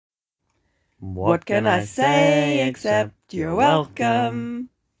What can I say except you're welcome?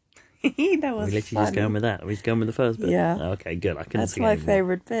 That was Are we literally funny. just going with that? Are we just going with the first bit? Yeah. Okay, good. I couldn't That's sing my anymore.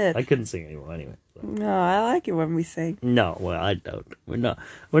 favorite bit. I couldn't sing anymore anyway. So. No, I like it when we sing. No, well, I don't. We're not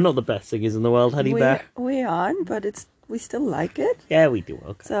the best singers in the world, honey bear. We aren't, but we still like it. Yeah, we do.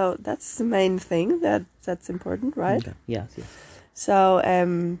 Okay. So that's the main thing that's important, right? Okay. Yes. So,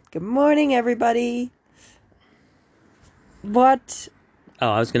 good morning, everybody. What? Oh,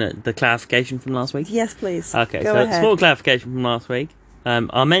 I was the clarification from last week? Yes, please. Okay, Go so ahead. small clarification from last week.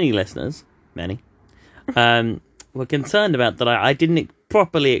 Our many listeners, were concerned about that I didn't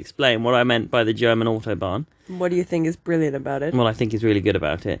properly explain what I meant by the German Autobahn. What do you think is brilliant about it? What I think is really good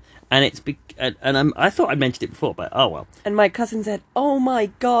about it. And it's I thought I'd mentioned it before, but oh well. And my cousin said, "Oh my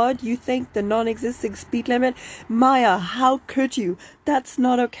God, you think the non-existing speed limit? Maya, how could you? That's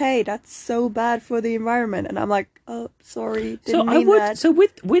not okay. That's so bad for the environment." And I'm like, "Oh, sorry, didn't mean that." So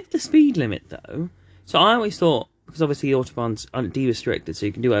with the speed limit though, so I always thought, because obviously the autobahns are de-restricted, so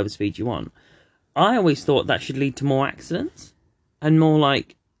you can do whatever speed you want. I always thought that should lead to more accidents and more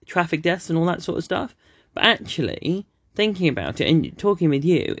like traffic deaths and all that sort of stuff. But actually, thinking about it and talking with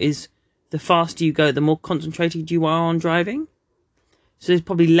you is the faster you go, the more concentrated you are on driving. So there's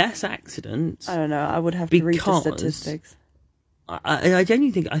probably less accidents. I don't know. I would have to read the statistics. I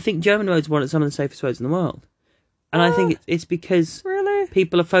genuinely think German roads are some of the safest roads in the world. And I think it's because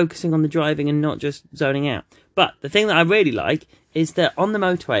people are focusing on the driving and not just zoning out. But the thing that I really like is that on the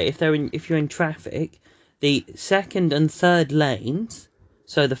motorway, if you're in traffic, the second and third lanes,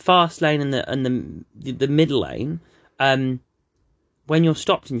 so the fast lane and the middle lane, when you're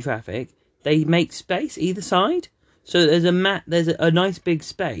stopped in traffic, they make space either side. So there's a nice big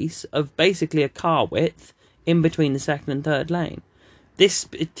space of basically a car width in between the second and third lane.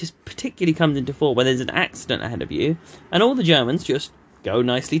 It just particularly comes into fore when there's an accident ahead of you, and all the Germans just go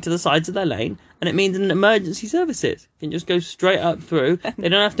nicely to the sides of their lane, and it means an emergency services can just go straight up through. They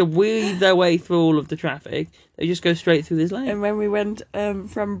don't have to weave their way through all of the traffic. They just go straight through this lane. And when we went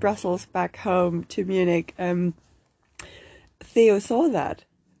from Brussels back home to Munich, Theo saw that,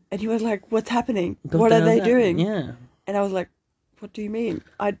 and he was like, "What's happening? What are they doing?" Yeah. And I was like, "What do you mean?"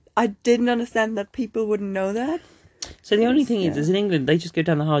 I didn't understand that people wouldn't know that. So the only thing is in England, they just go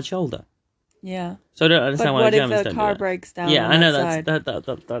down the hard shoulder. Yeah. So I don't understand why the Germans don't do it. What if the car breaks down? Yeah, on I know that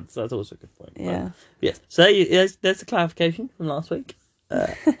that's also a good point. Yeah. Yes. So there's the clarification from last week.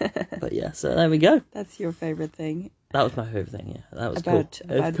 But yeah, so there we go. That's your favorite thing. That was my favorite thing. Yeah, that was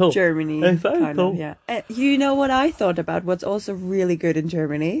about cool. Germany. It's very cool. Yeah. You know what I thought about? What's also really good in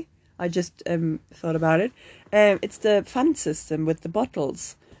Germany? I just thought about it. It's the fund system with the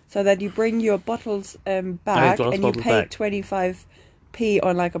bottles. So that you bring your bottles back and you pay 25p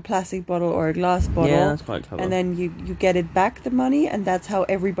on like a plastic bottle or a glass bottle. Yeah, that's quite clever. And then you get it back, the money, and that's how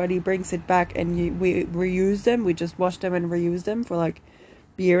everybody brings it back. And we reuse them. We just wash them and reuse them for like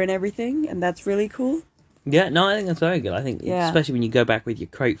beer and everything. And that's really cool. Yeah, no, I think that's very good. I think, especially when you go back with your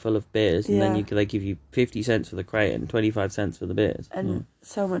crate full of beers, and then they give you 50 cents for the crate and 25 cents for the beers. And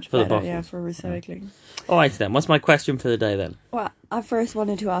so much for better, for recycling. Yeah. All right, then. What's my question for the day, then? Well, I first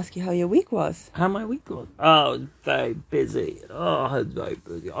wanted to ask you how your week was. How my week was? Oh, it was very busy. I was very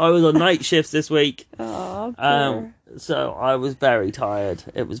busy. I was on night shifts this week. Oh, poor. So I was very tired.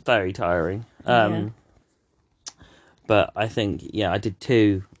 It was very tiring. But I think, I did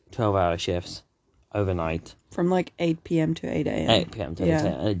 2 12-hour shifts overnight. From like 8 p.m. to 8 a.m. 8 p.m. to 8 a.m.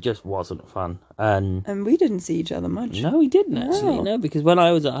 And it just wasn't fun. And we didn't see each other much. No, we didn't actually. No, because when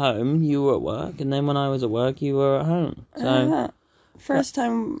I was at home, you were at work. And then when I was at work, you were at home. So first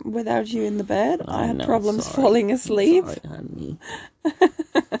time without you in the bed. I had problems falling asleep. Sorry, honey.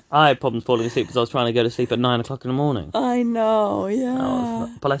 I had problems falling asleep because I was trying to go to sleep at 9 o'clock in the morning. I know, yeah.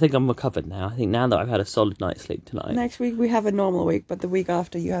 But I think I'm recovered now. I think now that I've had a solid night's sleep tonight. Next week we have a normal week, but the week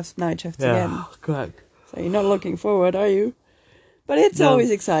after you have night shifts again. Yeah, correct. So you're not looking forward, are you? But it's always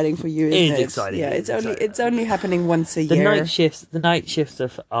exciting for you, isn't it? It is exciting. Yeah, it's only happening once a year. The night shifts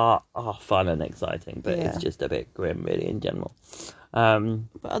are fun and exciting, but it's just a bit grim, really, in general. But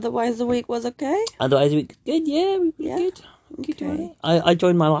otherwise, the week was okay. Otherwise, the week good. Yeah, we were good. Okay. I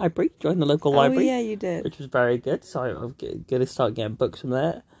joined my library, joined the local library. Oh yeah, you did, which was very good. So I'm going to start getting books from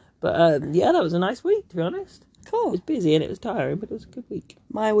there. But that was a nice week, to be honest. Cool. It was busy and it was tiring, but it was a good week.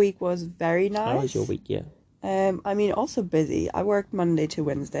 My week was very nice. How was your week? Yeah. Also busy. I worked Monday to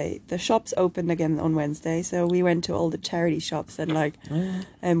Wednesday. The shops opened again on Wednesday, so we went to all the charity shops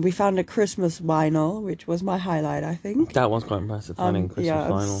and we found a Christmas vinyl, which was my highlight, I think. That was quite impressive, finding Christmas vinyl. I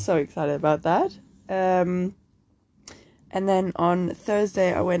was so excited about that. And then on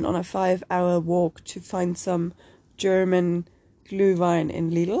Thursday, I went on a 5-hour walk to find some German Glühwein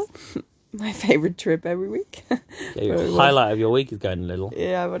in Lidl. my favorite trip every week. Yeah, your But it was- highlight of your week is going Lidl.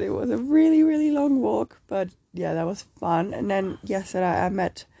 Yeah, but it was a really, really long walk. But yeah, that was fun. And then yesterday I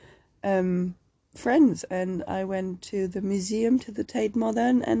met friends, and I went to the museum, to the Tate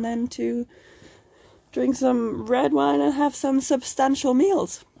Modern, and then to drink some red wine and have some substantial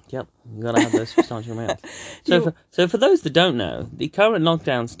meals. Yep, you gotta have those substantial meals. So for those that don't know, the current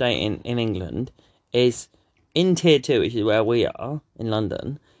lockdown state in England is in tier 2, which is where we are in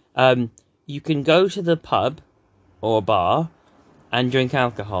London. You can go to the pub or bar and drink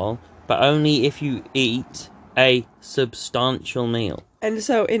alcohol, but only if you eat a substantial meal. And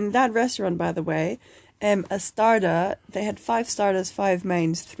so in that restaurant, by the way, a starter, they had 5 starters, 5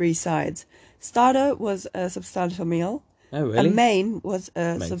 mains, 3 sides. Starter was a substantial meal. Oh, really? A main was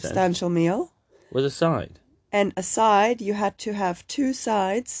a Makes substantial meal. With a side. And a side, you had to have 2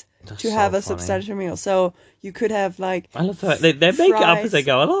 sides That's to so have a funny. substantial meal. So you could have like I love that. They make it up as they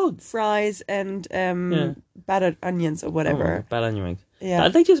go along. fries and battered onions or whatever. Oh, bad onion rings. Yeah.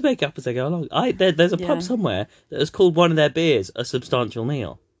 They just make it up as they go along. There's a Yeah. pub somewhere that has called one of their beers a substantial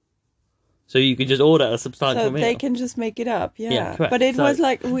meal. So you can just order a substantial So meal. they can just make it up, yeah. Yeah, correct. But it So- was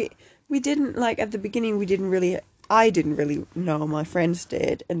like we didn't like at the beginning. I didn't really know. My friends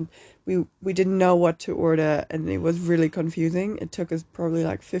did, and we didn't know what to order, and it was really confusing. It took us probably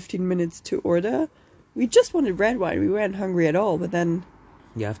like 15 minutes to order. We just wanted red wine. We weren't hungry at all. But then,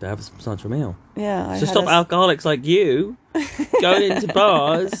 You have to have a substantial meal. yeah, So stop alcoholics like you going into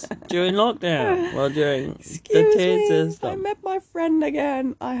bars during lockdown. Well, during the Excuse tier me, system. I met my friend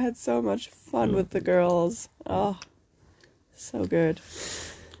again. I had so much fun with the girls. Oh, so good.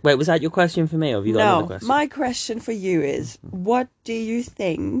 Wait, was that your question for me, or have you got another No, question? my question for you is, what do you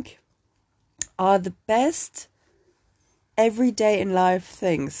think are the best everyday in life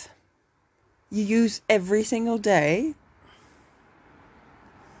things you use every single day?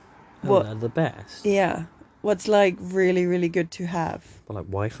 Oh, What? they're the best. Yeah. What's like really, really good to have? Well, like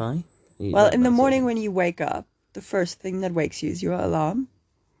Wi-Fi? Well, in the morning when you wake up, the first thing that wakes you is your alarm.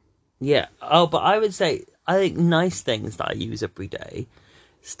 Yeah. Oh, but I would say, I think nice things that I use every day,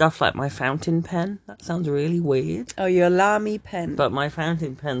 stuff like my fountain pen. That sounds really weird. Oh, your alarmy pen. But my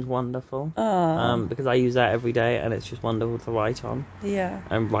fountain pen's wonderful. Oh, Because I use that every day, and it's just wonderful to write on. yeah.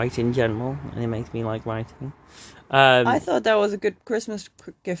 And write in general, and it makes me like writing. I thought that was a good Christmas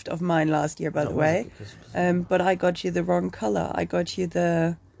gift of mine last year, by the way. But I got you the wrong color. I got you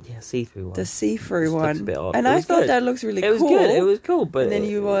the see-through one. the see-through Looks one, a bit odd. and It I was thought good. that looks really It was cool. good. It was cool, but And then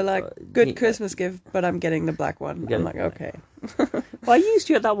you were like, "Good Christmas gift," but I'm getting the black one. Yeah. I'm like, okay. Well, I used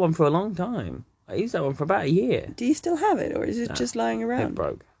to get that one for a long time. I used that one for about a year. Do you still have it, or is it just lying around? It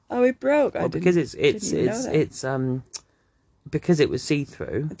broke. Oh, it broke. Well, because it's didn't know that. because it was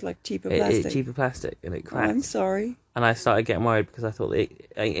see-through. It's like cheaper plastic. It's cheaper plastic, and it Oh, cracked. I'm sorry. And I started getting worried because I thought the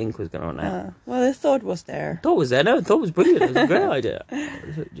ink was going to run out. Well, the thought was there. Thought was there. No, thought was brilliant. It was a great idea.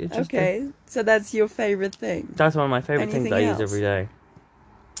 It's just Okay, so that's your favorite thing. that's one of my favourite things Anything I use else? every day.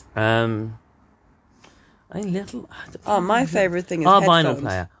 I little. Oh, my favorite thing is Our headphones. vinyl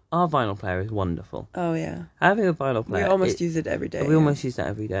player. Our vinyl player is wonderful. Oh yeah, Having a vinyl we player. almost use it every day. We almost use that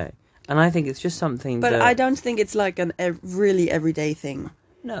every day, and I think it's just something. But that, I don't think it's like an really everyday thing.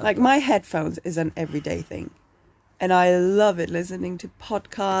 No. Like my headphones is an everyday thing, and I love it listening to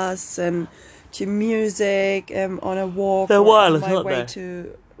podcasts and to music on a walk. They're or wireless, on my aren't way they?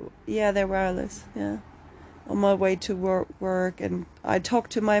 to, yeah, they're wireless. Yeah, on my way to work, and I talk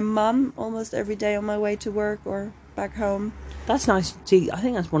to my mum almost every day on my way to work or back home. That's nice. See, I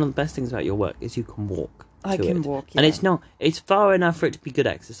think that's one of the best things about your work is you can walk. I to can it. walk, and yeah. it's far enough for it to be good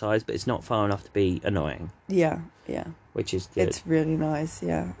exercise, but it's not far enough to be annoying, Yeah, which is good. it's really nice.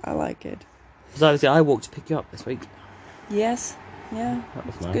 Yeah, I like it. Because obviously I walked to pick you up this week. Yes, yeah, That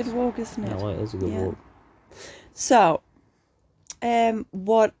was it's nice. a good walk, isn't it? Yeah, well, it is a good Yeah. walk. So,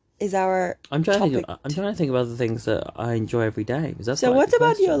 what is our I'm trying topic? to think of other things that I enjoy every day. Is that So, the what right about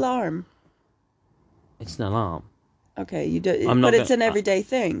your question? alarm? It's an alarm. Okay, you do, I'm not but it's gonna- an everyday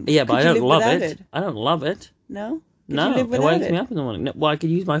thing. Yeah, but Could I you don't live love without it. I don't love it. No, Could No, you live it without wakes it? me up in the morning. No, well, I could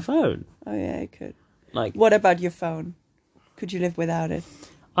use my phone. Oh yeah, I could. Like, What about your phone? Could you live without it?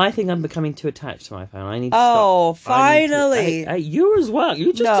 I think I'm becoming too attached to my phone. I need to Oh, stop. I need to- finally! Hey, you as well.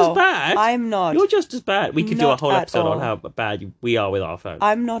 You're just No, as bad. I'm not. You're just as bad. We could do a Not whole at episode all. on how bad we are with our phones.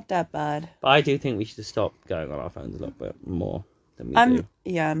 I'm not that bad. But I do think we should stop going on our phones a little bit more than we do.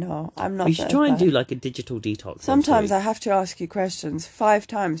 I'm not. We should that try and bad. do like a digital detox. once a Sometimes week. I have to ask you questions 5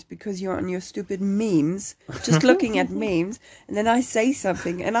 times because you're on your stupid memes, just looking at memes, and then I say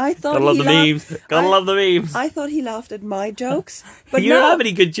something, and I thought Gotta love he the laughed. memes. Gotta love the memes. I thought he laughed at my jokes, but You no. don't have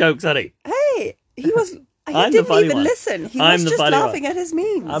any good jokes, honey. Hey, he was. He I'm the didn't funny even one. listen. He I'm was the just funny one. laughing at his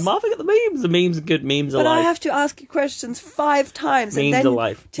memes. I'm laughing at the memes. The memes are good. Memes are But I life. have to ask you questions 5 times. Memes and then are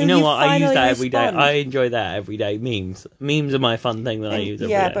life. till You know what? I use finally that every day. respond. I enjoy that every day. Memes. Memes are my fun thing that I use every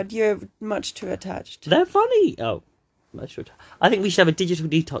day. Yeah, but you're much too attached. They're funny. Oh, I think we should have a digital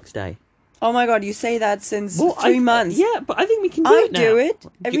detox day. Oh my god, you say that since 3 months. Yeah, but I think we can do I it now. do it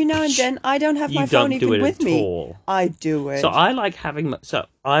every now and then. I don't have my phone even with me. All. I do it. So I like having. So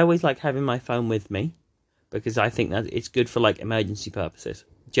I always like having my phone with me because I think that it's good for like emergency purposes.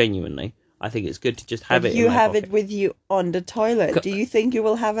 Genuinely, I think it's good to just have it. You in my have pocket. it with you on the toilet. Do you think you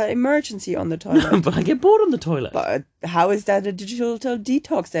will have an emergency on the toilet? No, but I get bored on the toilet. But how is that a digital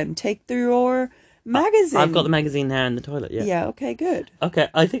detox then? Take through your magazine. I've got the magazine now in the toilet. Yeah. Yeah. Okay. Good. Okay,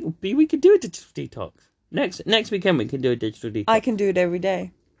 I think we could do a digital detox next weekend. We can do a digital detox. I can do it every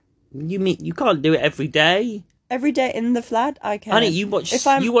day. You can't do it every day. Every day in the flat, I can. Honey, you watch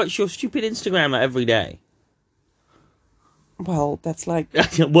your stupid Instagram every day. Well, that's like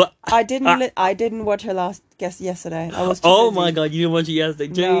what? I didn't watch her last guest yesterday. I was. Oh busy. my god, you didn't watch it yesterday.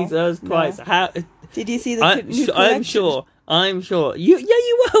 No, Jesus Christ! no. How? Did you see the new collection? I'm sure. You were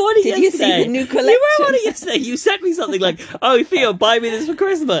on it yesterday. Did you see the new collection? You were on it yesterday. You sent me something like, "Oh, Theo, buy me this for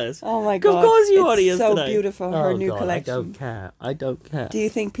Christmas." Oh my god! Of course you were on it It's yesterday. so beautiful. Her new God, collection. I don't care. Do you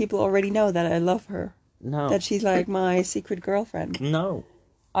think people already know that I love her? No. That she's like my secret girlfriend. No.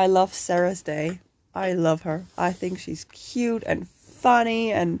 I love Sarah's Day. I love her. I think she's cute and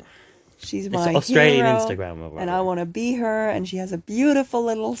funny, and she's my Australian hero, Instagrammer, and I want to be her. And she has a beautiful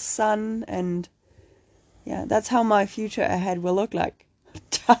little son, and yeah, that's how my future ahead will look like.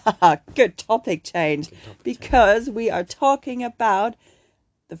 Good topic change, because we are talking about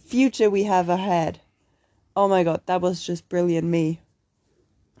the future we have ahead. Oh my god, that was just brilliant, me.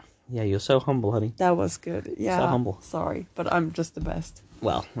 Yeah, you're so humble, honey. That was good. Yeah, so humble. Sorry, but I'm just the best.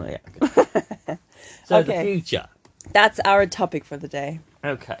 Well, yeah. Okay. So Okay. the future. That's our topic for the day.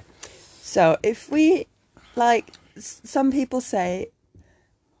 Okay. So if we, some people say,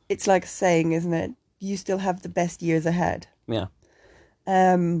 it's like a saying, isn't it? You still have the best years ahead. Yeah.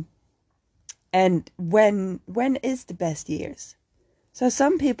 And when is the best years? So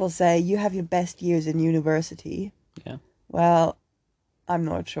some people say you have your best years in university. Yeah. Well, I'm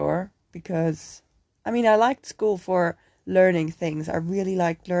not sure, because, I mean, I liked school for learning things. I really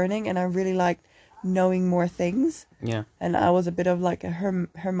liked learning, and I really liked knowing more things. Yeah. And I was a bit of like a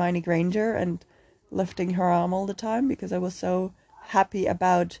Hermione Granger and lifting her arm all the time because I was so happy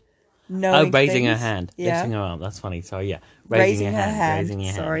about knowing raising things. her hand. Yeah. Lifting her arm. That's funny. Sorry, yeah. Raising her hand. Raising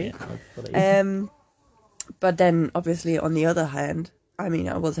your Sorry. hand. Yeah. But then, obviously, on the other hand, I mean,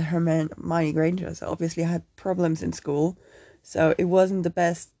 I was a Hermione Granger, so obviously I had problems in school. So it wasn't the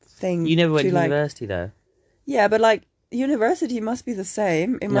best thing. You never went to like, university, though. Yeah, but like, university must be the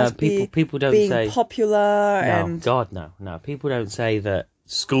same. It must be people don't being say popular. No, and God, no. People don't say that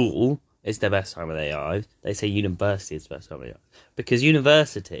school is the best time of their lives. They say university is the best time of their lives. Because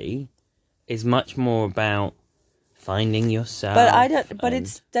university is much more about finding yourself. But I don't. But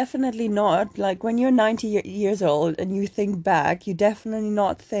it's definitely not like when you're 90 years old and you think back. You definitely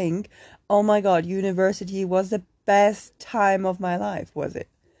not think, "Oh my God, university was the best time of my life." Was it?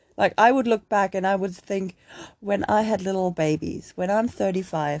 Like, I would look back and I would think, when I had little babies, when I'm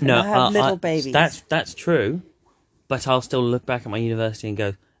 35 and I have little babies. That's true, but I'll still look back at my university and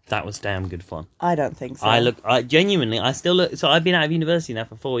go, that was damn good fun. I don't think so. I genuinely still look. So I've been out of university now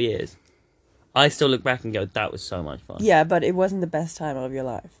for 4 years. I still look back and go, that was so much fun. Yeah, but it wasn't the best time of your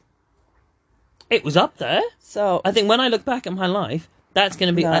life. It was up there. So I think when I look back at my life, that's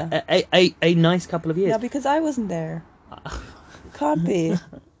going to be a nice couple of years. No, because I wasn't there. Can't be.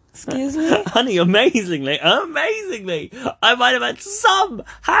 Excuse me? Honey, amazingly, I might have had some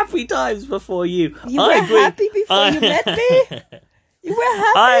happy times before you. You were happy before you met me? You were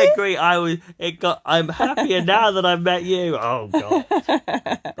happy? I agree. I'm happier now that I've met you. Oh, God.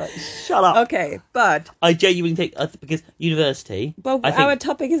 But shut up. Okay, but I genuinely think, because university... But our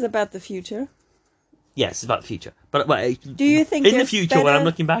topic is about the future. Yes, it's about the future. But do you think in the future, when I'm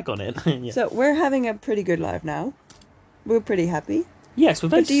looking back on it... Yeah. So we're having a pretty good life now. We're pretty happy. Yes, we're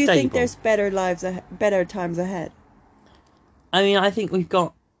very But do you stable. think there's better times ahead? I mean, I think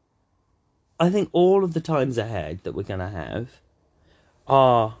all of the times ahead that we're going to have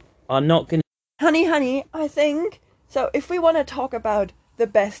are not going to... Honey, I think... So if we want to talk about the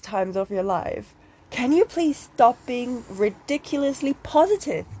best times of your life, can you please stop being ridiculously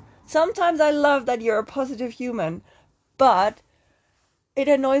positive? Sometimes I love that you're a positive human, but it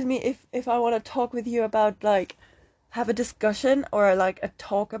annoys me if I want to talk with you about, like, have a discussion or, like, a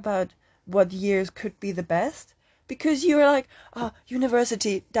talk about what years could be the best. Because you're like,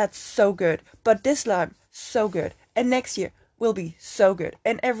 university, that's so good. But this time, so good. And next year will be so good.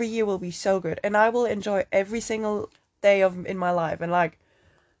 And every year will be so good. And I will enjoy every single day of in my life. And like,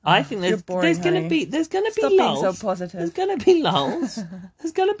 I think you're boring, there's gonna honey. be lulls. Stop being so positive. There's gonna be lulls.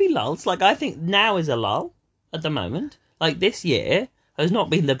 There's gonna be lulls. Like I think now is a lull at the moment. Like this year has not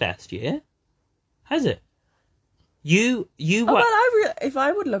been the best year, has it? You Oh, but if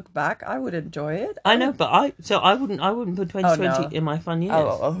I would look back, I would enjoy it. I know, but I wouldn't put 2020 no. in my fun years.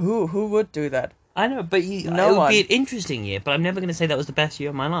 Oh, who would do that? I know, but it would be an interesting year. But I'm never going to say that was the best year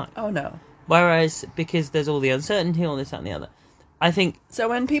of my life. Oh no. Whereas because there's all the uncertainty, all this, that, and the other, I think. So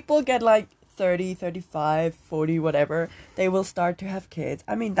when people get like 30, 35, 40, whatever, they will start to have kids.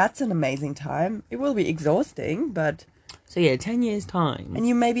 I mean, that's an amazing time. It will be exhausting, but. So yeah, 10 years time. And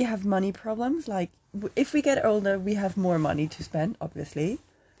you maybe have money problems. Like if we get older, we have more money to spend, obviously.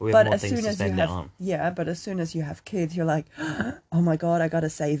 But as soon as you have, but as soon as you have kids, you're like, oh my god, I gotta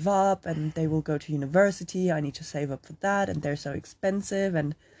save up, and they will go to university. I need to save up for that, and they're so expensive,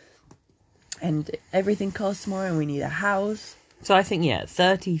 and everything costs more, and we need a house. So I think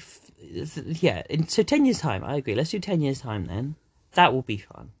 30, so 10 years time, I agree. Let's do 10 years time then. That will be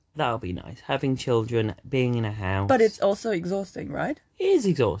fun. That'll be nice. Having children, being in a house. But it's also exhausting, right? It is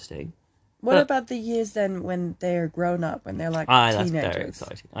exhausting. What about the years then when they're grown up, when they're like teenagers? That's very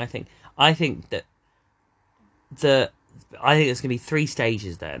exciting. I think there's going to be 3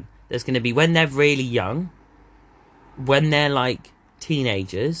 stages then. There's going to be when they're really young, when they're like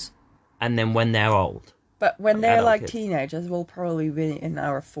teenagers, and then when they're old. But when they're like teenagers, we'll probably be in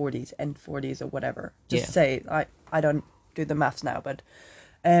our 40s or whatever. Just say, I don't do the maths now, but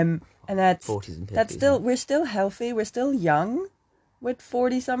and that's 40s and 50s, that's still we're still healthy, we're still young. With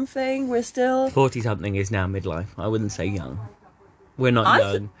 40-something, we're still... 40-something is now midlife. I wouldn't say young. We're not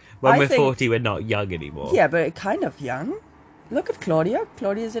young. When we're 40, we're not young anymore. Yeah, but kind of young. Look at Claudia.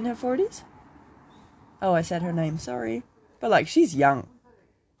 Claudia's in her 40s. Oh, I said her name. Sorry. But, like, she's young.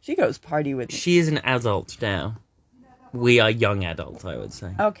 She goes party with me. She is an adult now. We are young adults, I would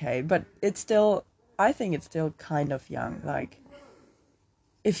say. Okay, but it's still... I think it's still kind of young. Like...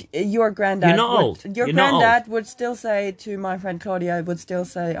 If your granddad, you're not old. Your granddad would still say to my friend Claudia, would still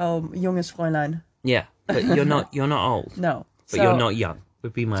say, "Oh, junges Fräulein." Yeah, but you're not old. No, but you're not young.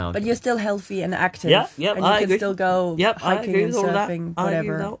 Would be my argument. But you're still healthy and active. Yep, and I you agree. can still go hiking and surfing, whatever. whatever. I agree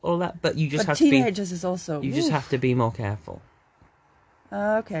with all that, but you just have teenagers to be. Is also. You just have to be more careful.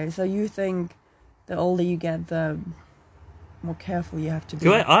 Okay, so you think the older you get, the more careful you have to be.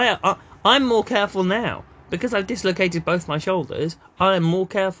 I'm more careful now. Because I've dislocated both my shoulders, I am more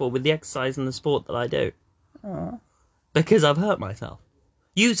careful with the exercise and the sport that I do. Aww. Because I've hurt myself.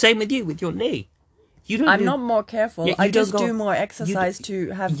 Same with you, with your knee. I'm not more careful. I just do more exercise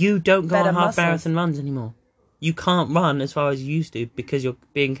to have You don't go on half muscles. marathon runs anymore. You can't run as far as you used to because you're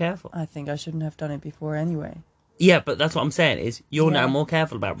being careful. I think I shouldn't have done it before anyway. Yeah, but that's what I'm saying is you're now more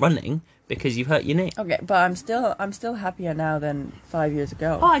careful about running because you've hurt your knee. Okay, but I'm still happier now than 5 years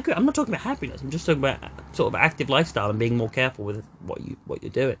ago. Oh, I agree. I'm not talking about happiness. I'm just talking about sort of active lifestyle and being more careful with what you're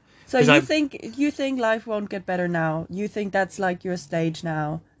doing. So you think life won't get better now? You think that's like your stage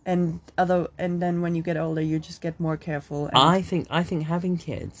now, and then when you get older, you just get more careful. And... I think having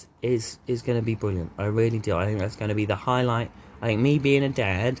kids is going to be brilliant. I really do. I think that's going to be the highlight. I think me being a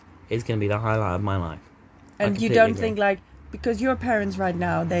dad is going to be the highlight of my life. And you don't think like, because your parents right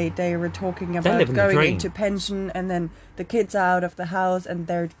now, they were talking about going into pension, and then the kids are out of the house and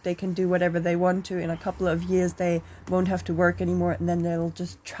they can do whatever they want to. In a couple of years, they won't have to work anymore, and then they'll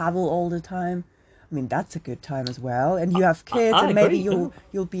just travel all the time. I mean, that's a good time as well. And you have kids, and maybe you'll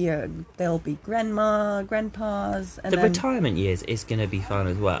be they'll be grandpas. And the retirement years is going to be fun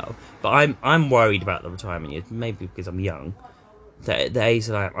as well. But I'm worried about the retirement years, maybe because I'm young. The age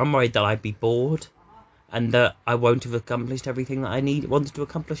that I'm worried that I'd be bored. And that I won't have accomplished everything that I wanted to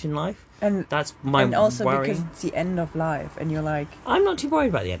accomplish in life. And that's my worry. And also because it's the end of life, and you're like... I'm not too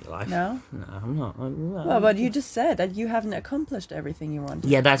worried about the end of life. No? No, I'm not. Well, but you just said that you haven't accomplished everything you wanted.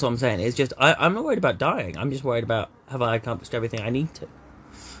 Yeah, that's what I'm saying. It's just, I'm not worried about dying. I'm just worried about, have I accomplished everything I need to?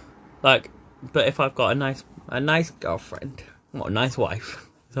 Like, but if I've got a nice girlfriend, or a nice wife.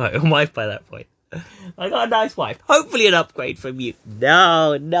 Sorry, a wife by that point. I got a nice wife. Hopefully an upgrade from you.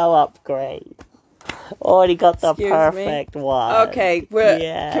 No upgrade. Already got the perfect one. Okay,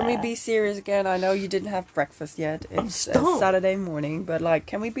 can we be serious again? I know you didn't have breakfast yet. It's Saturday morning, but like,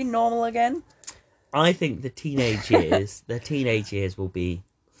 can we be normal again? I think the teenage years will be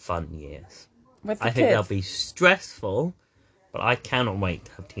fun years. I think they'll be stressful, but I cannot wait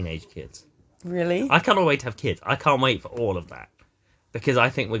to have teenage kids. Really? I cannot wait to have kids. I can't wait for all of that. Because I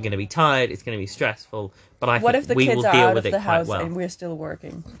think we're going to be tired, it's going to be stressful, but I think we will deal with it quite well. What if the kids are out of the house and we're still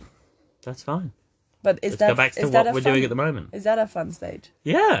working? That's fine. But Let's go back to what we're doing at the moment. Is that a fun stage?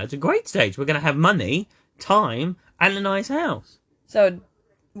 Yeah, it's a great stage. We're going to have money, time, and a nice house. So,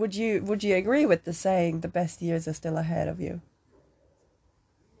 would you agree with the saying the best years are still ahead of you?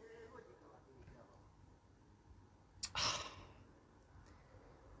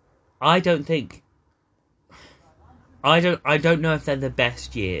 I don't know if they're the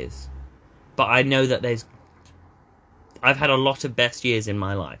best years, but I know that I've had a lot of best years in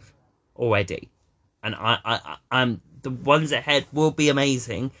my life already, and I'm the ones ahead will be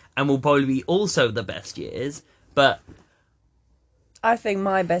amazing and will probably be also the best years. But I think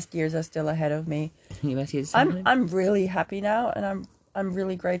my best years are still ahead of me. Your best years. I'm really happy now, and I'm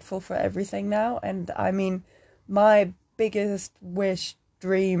really grateful for everything now. And I mean, my biggest wish,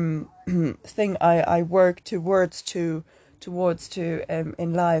 dream, thing I worked towards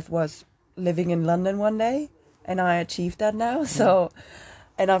in life was living in London one day, and I achieved that now. So,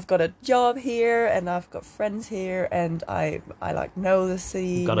 and I've got a job here, and I've got friends here, and I like know the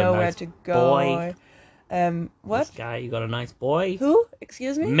city, know where to go. Boy. What? This guy, you got a nice boy. Who?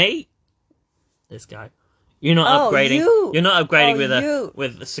 Excuse me? Me. This guy. You're not upgrading. You're not upgrading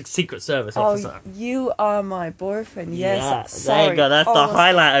with a Secret Service officer. You are my boyfriend. Yes. Yeah, sorry. there you go. That's the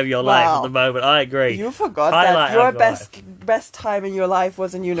highlight of your life at the moment. I agree. You forgot that your best time in your life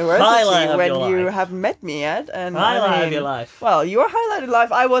was in university when you haven't met me yet. And highlight of your life. Well, your highlight of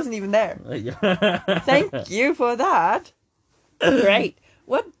life. I wasn't even there. Thank you for that. Great.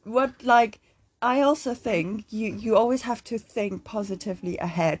 What like? I also think you always have to think positively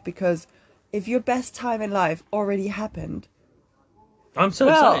ahead, because if your best time in life already happened... I'm so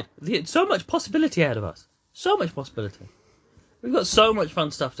excited. So much possibility ahead of us. So much possibility. We've got so much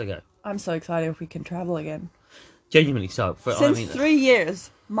fun stuff to go. I'm so excited if we can travel again. Genuinely so. Since 3 years,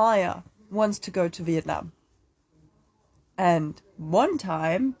 Maya wants to go to Vietnam. And one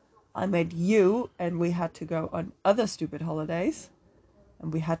time, I met you, and we had to go on other stupid holidays.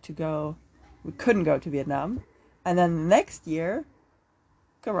 And we couldn't go to Vietnam. And then the next year,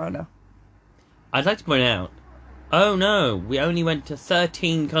 Corona. I'd like to point out, oh no, we only went to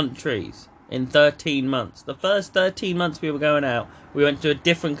 13 countries in 13 months. The first 13 months we were going out, we went to a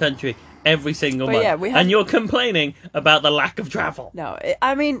different country every single month. Yeah, and you're complaining about the lack of travel. No, it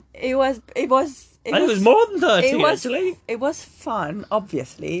was more than 13, actually. It was fun,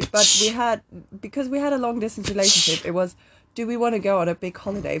 obviously, but because we had a long distance relationship, it was, do we want to go on a big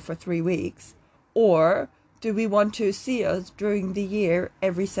holiday for 3 weeks, or do we want to see us during the year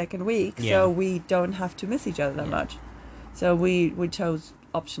every second week, so we don't have to miss each other that much? So we chose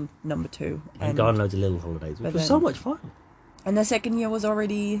option number 2. And gone loads of little holidays, which was so much fun. And the second year was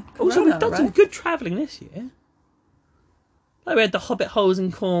already Corona, also, we've done some good travelling this year. Like we had the Hobbit holes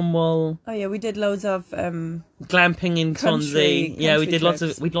in Cornwall. Oh yeah, we did loads of glamping in Swansea. Yeah, we did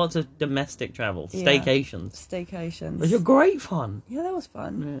trips. lots of domestic travel, staycations. Staycations. Which were great fun. Yeah, that was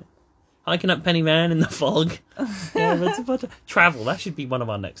fun. Yeah. Hiking up Penny Man in the fog. Travel, that should be one of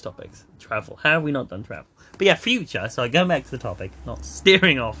our next topics. Travel. How have we not done travel? But yeah, future. So going back to the topic, not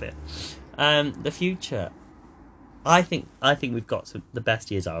steering off it. The future. I think we've got the best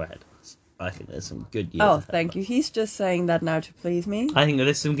years are ahead of us. I think there's some good years. Oh, thank you. He's just saying that now to please me. I think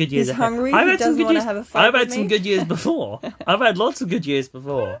there's some good years He's ahead. hungry. He doesn't want to have a fight I've had some good years before. I've had lots of good years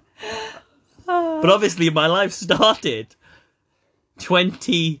before. But obviously my life started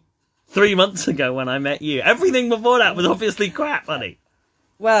 23 months ago when I met you. Everything before that was obviously crap, honey.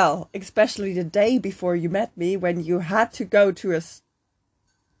 Well, especially the day before you met me, when you had to go to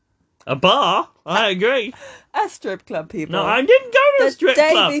a bar. I agree. A strip club, people. No, I didn't go to a strip club.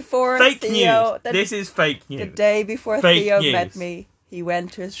 The day before fake Theo... news. This is fake news. The day before Theo met me, he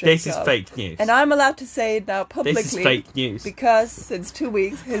went to a strip club. This is fake news. And I'm allowed to say it now publicly. This is fake news. Because since 2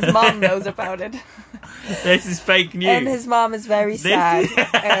 weeks, his mom knows about it. This is fake news. And his mom is very sad.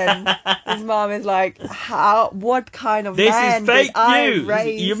 And his mom is like, what kind of man did I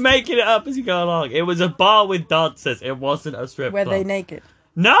raise? You're making it up as you go along. It was a bar with dancers. It wasn't a strip club. Were they naked?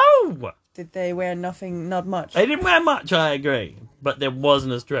 No! Did they wear nothing, not much? They didn't wear much, I agree. But there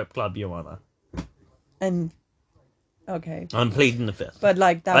wasn't a strip club, Your Honour. And... Okay. I'm pleading the fifth. But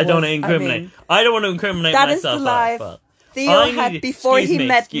like that I don't want to incriminate. I don't want to incriminate that myself. That is the life Theo had before he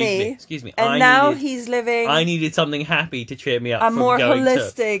met me. Excuse me. And now he's living... I needed something happy to cheer me up. A more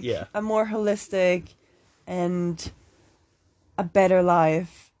holistic and a better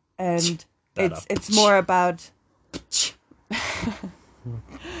life. And it's more about...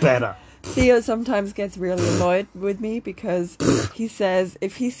 Better. Theo sometimes gets really annoyed with me because he says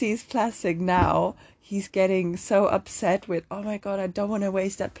if he sees plastic now, he's getting so upset with, oh my God, I don't want to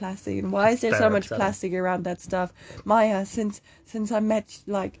waste that plastic. And why is there so much plastic around that stuff? Maya, since I met,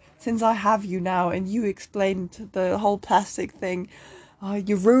 since I have you now and you explained the whole plastic thing,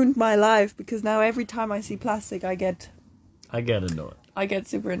 you ruined my life because now every time I see plastic, I get annoyed. I get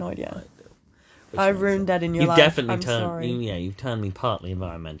super annoyed, yeah. I ruined that in your life. Definitely I'm sorry. You've turned me partly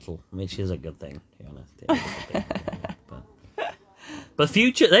environmental, which is a good thing, to be honest. But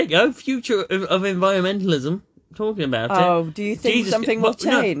future, there you go, future of environmentalism, talking about it. Oh, do you think something will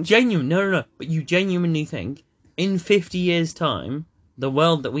change? No. But you genuinely think, in 50 years' time, the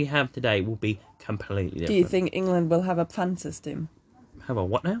world that we have today will be completely different? Do you think England will have a fund system? Have a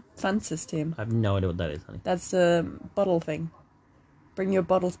what now? Fund system. I have no idea what that is, honey. That's a bottle thing. Bring your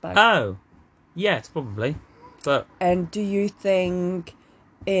bottles back. Oh, yes, probably. But and do you think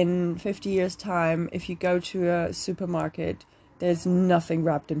in 50 years' time, if you go to a supermarket, there's nothing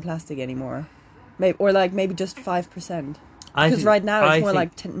wrapped in plastic anymore? Maybe just 5%. Because right now it's more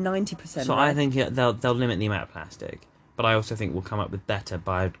like 90%. So right? I think they'll limit the amount of plastic. But I also think we'll come up with better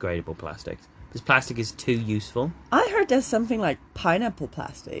biodegradable plastics. Because plastic is too useful. I heard there's something like pineapple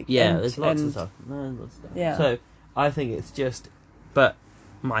plastic. Yeah, there's lots of stuff. Yeah. So I think it's just... But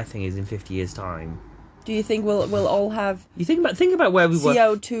my thing is, in 50 years' time... Do you think we'll all have... You think about where we were...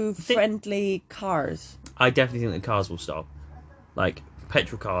 CO2-friendly cars? I definitely think that cars will stop. Like,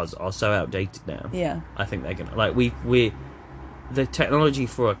 petrol cars are so outdated now. Yeah. I think they're gonna... Like, the technology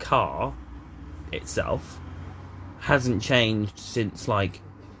for a car itself hasn't changed since,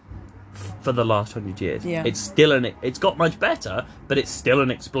 for the last 100 years. Yeah. It's got much better, but it's still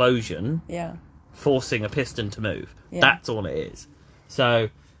an explosion. Yeah. Forcing a piston to move. Yeah. That's all it is. So,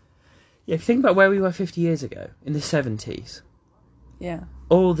 yeah, if you think about where we were 50 years ago, in the 70s. Yeah.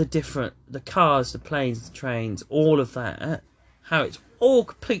 All the cars, the planes, the trains, all of that, how it's all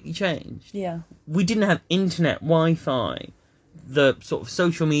completely changed. Yeah. We didn't have internet, Wi-Fi, the sort of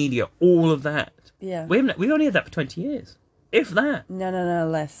social media, all of that. Yeah. We only had that for 20 years. If that. No,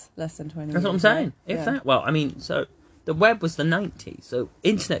 less than 20 That's years. what I'm saying. Right? If that. Well, I mean, so the web was the 90s, so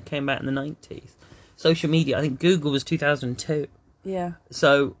internet came out in the 90s. Social media, I think Google was 2002. Yeah.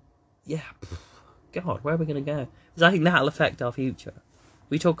 So, yeah, God, where are we going to go? Because I think that'll affect our future.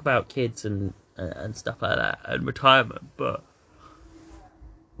 We talk about kids and stuff like that and retirement, but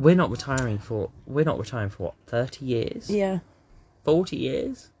we're not retiring for what, 30 years? Yeah. 40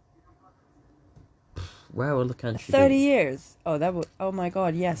 years? Where will the country 30 be? years. Oh my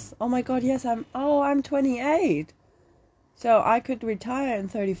God, yes. Oh my God, yes. I'm 28. So I could retire in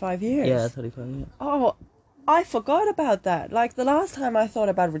 35 years. Yeah, 35 years. Oh, I forgot about that. Like the last time I thought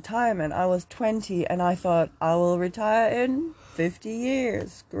about retirement, I was 20 and I thought I will retire in 50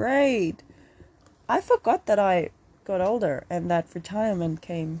 years. Great. I forgot that I got older and that retirement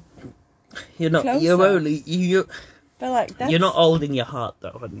came. You're not. closer. But you're not old in your heart,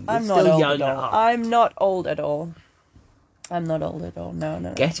 though. Honey. I'm not old at all. I'm not old at all. I'm not old at all.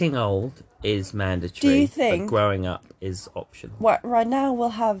 No. Getting old is mandatory. Do you think but growing up is optional? Right now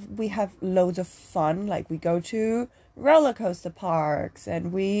we have loads of fun. Like we go to roller coaster parks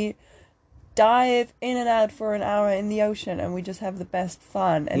and we dive in and out for an hour in the ocean and we just have the best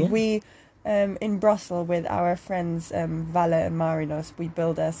fun. And we in Brussels with our friends Vale and Marinos, we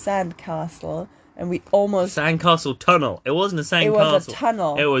built a sand castle. And we almost... Sandcastle tunnel. It wasn't a sandcastle. It was a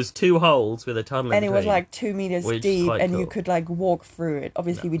tunnel. It was 2 holes with a tunnel and in between. And it was like 2 meters deep and you could walk through it.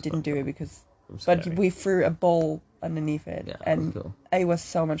 Obviously we didn't do it because... But we threw a ball underneath it. Yeah, and cool. It was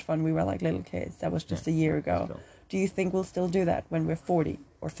so much fun. We were like little kids. That was just a year ago. Cool. Do you think we'll still do that when we're 40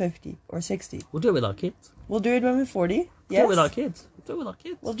 or 50 or 60? We'll do it with our kids. We'll do it when we're 40? Yes. We'll do it with our kids.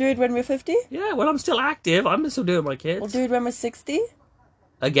 We'll do it when we're 50? Yeah, well, I'm still active. I'm still doing it with my kids. We'll do it when we're 60?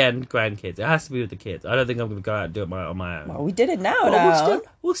 Again, grandkids. It has to be with the kids. I don't think I'm going to go out and do it on my own. Well, we did it now.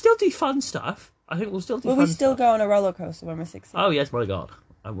 We'll still do fun stuff. I think we'll still do fun stuff. Will we still go on a roller coaster when we're 60? Oh, yes, my God.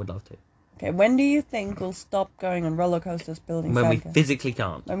 I would love to. Okay, when do you think we'll stop going on roller coasters building When we physically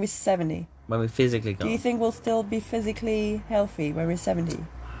can't. When we're 70. When we physically can't. Do you think we'll still be physically healthy when we're 70?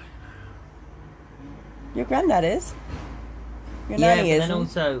 Your granddad is. Your nanny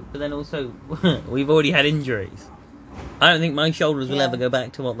isn't. But then also, we've already had injuries. I don't think my shoulders will ever go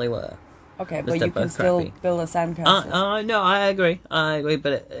back to what they were. Okay, but you can still build a sandcastle. No, I agree,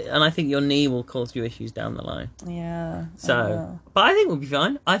 and I think your knee will cause you issues down the line. Yeah. But I think we'll be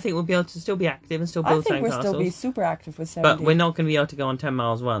fine. I think we'll be able to still be active and still build sandcastles. I think we'll still be super active with 70. But we're not going to be able to go on 10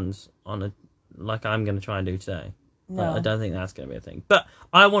 miles runs like I'm going to try and do today. No. I don't think that's going to be a thing. But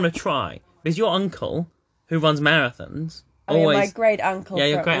I want to try, because your uncle, who runs marathons, I mean, my always. great uncle. Yeah,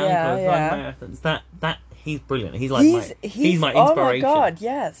 your great uncle has run marathons. That he's brilliant. He's like he's my inspiration. Oh my god,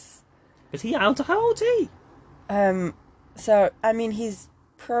 yes. Is he out? How old is he? So I mean, he's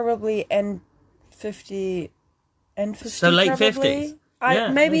probably end 50. So late 50s.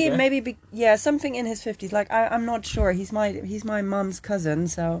 Maybe something in his 50s. Like I'm not sure. He's my mum's cousin,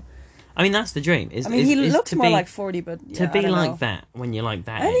 so. I mean, that's the dream. He looks more like 40, but to be like that when you're like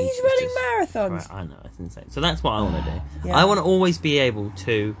that, and age, he's running marathons. Right, I know, it's insane. So that's what I want to do. Yeah. I want to always be able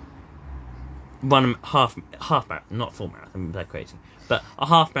to run a half marathon, not full marathon, that's crazy, but a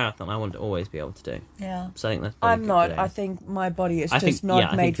half marathon. I want to always be able to do. Yeah. So I think that's. I'm not. I think my body is just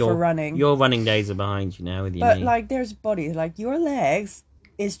not made for running. Your running days are behind you now with your knee. But like, there's bodies like your legs.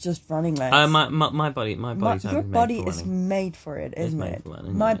 Is just running legs. My body's your body is made for it, isn't it?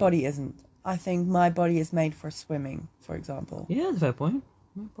 My body isn't. I think my body is made for swimming, for example. Yeah, that's a fair point.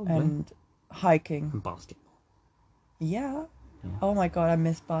 Probably. And hiking. And basketball. Yeah. Oh my god, I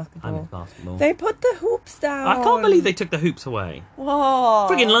miss basketball. I miss basketball. They put the hoops down. I can't believe they took the hoops away. Whoa.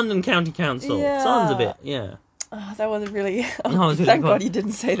 Friggin' London County Council. Yeah. Sounds a bit, yeah. Oh, that was really... really thank God you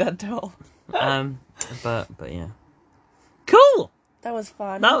didn't say that, though. But yeah. Cool! That was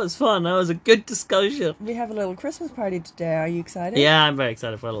fun. That was fun. That was a good discussion. We have a little Christmas party today. Are you excited? Yeah, I'm very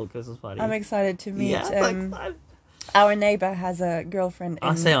excited for a little Christmas party. I'm excited to meet... Yeah, our neighbour has a girlfriend.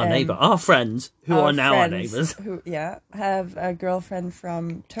 I say our neighbour. Our friends, who are now our neighbours. Who, have a girlfriend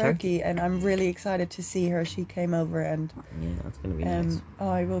from Turkey, and I'm really excited to see her. She came over and... Yeah, that's going to be nice.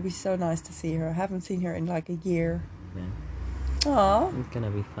 Oh, it will be so nice to see her. I haven't seen her in like a year. Yeah. Aww. It's going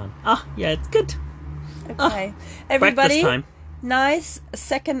to be fun. Yeah, it's good. Okay. Everybody... Breakfast time. Nice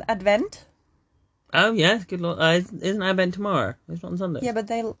second Advent. Oh yes, good Lord! Isn't Advent tomorrow? It's not on Sunday. Yeah,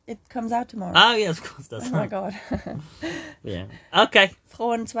 but it comes out tomorrow. Oh yes, of course that's right. Oh my God. Yeah. Okay.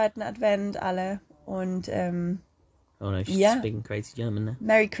 Frohen zweiten Advent alle und oh no, she's speaking crazy German now.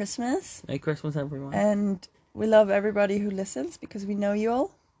 Merry Christmas. Merry Christmas, everyone. And we love everybody who listens because we know you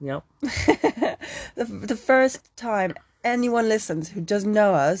all. Yep. the first time anyone listens who doesn't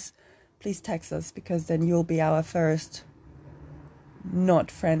know us, please text us because then you'll be our first. Not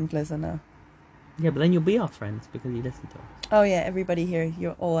friend listener. Yeah, but then you'll be our friends because you listen to us. Oh yeah, everybody here,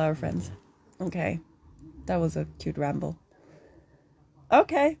 you're all our friends. Yeah. Okay. That was a cute ramble.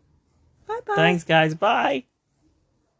 Okay. Bye-bye. Thanks, guys. Bye.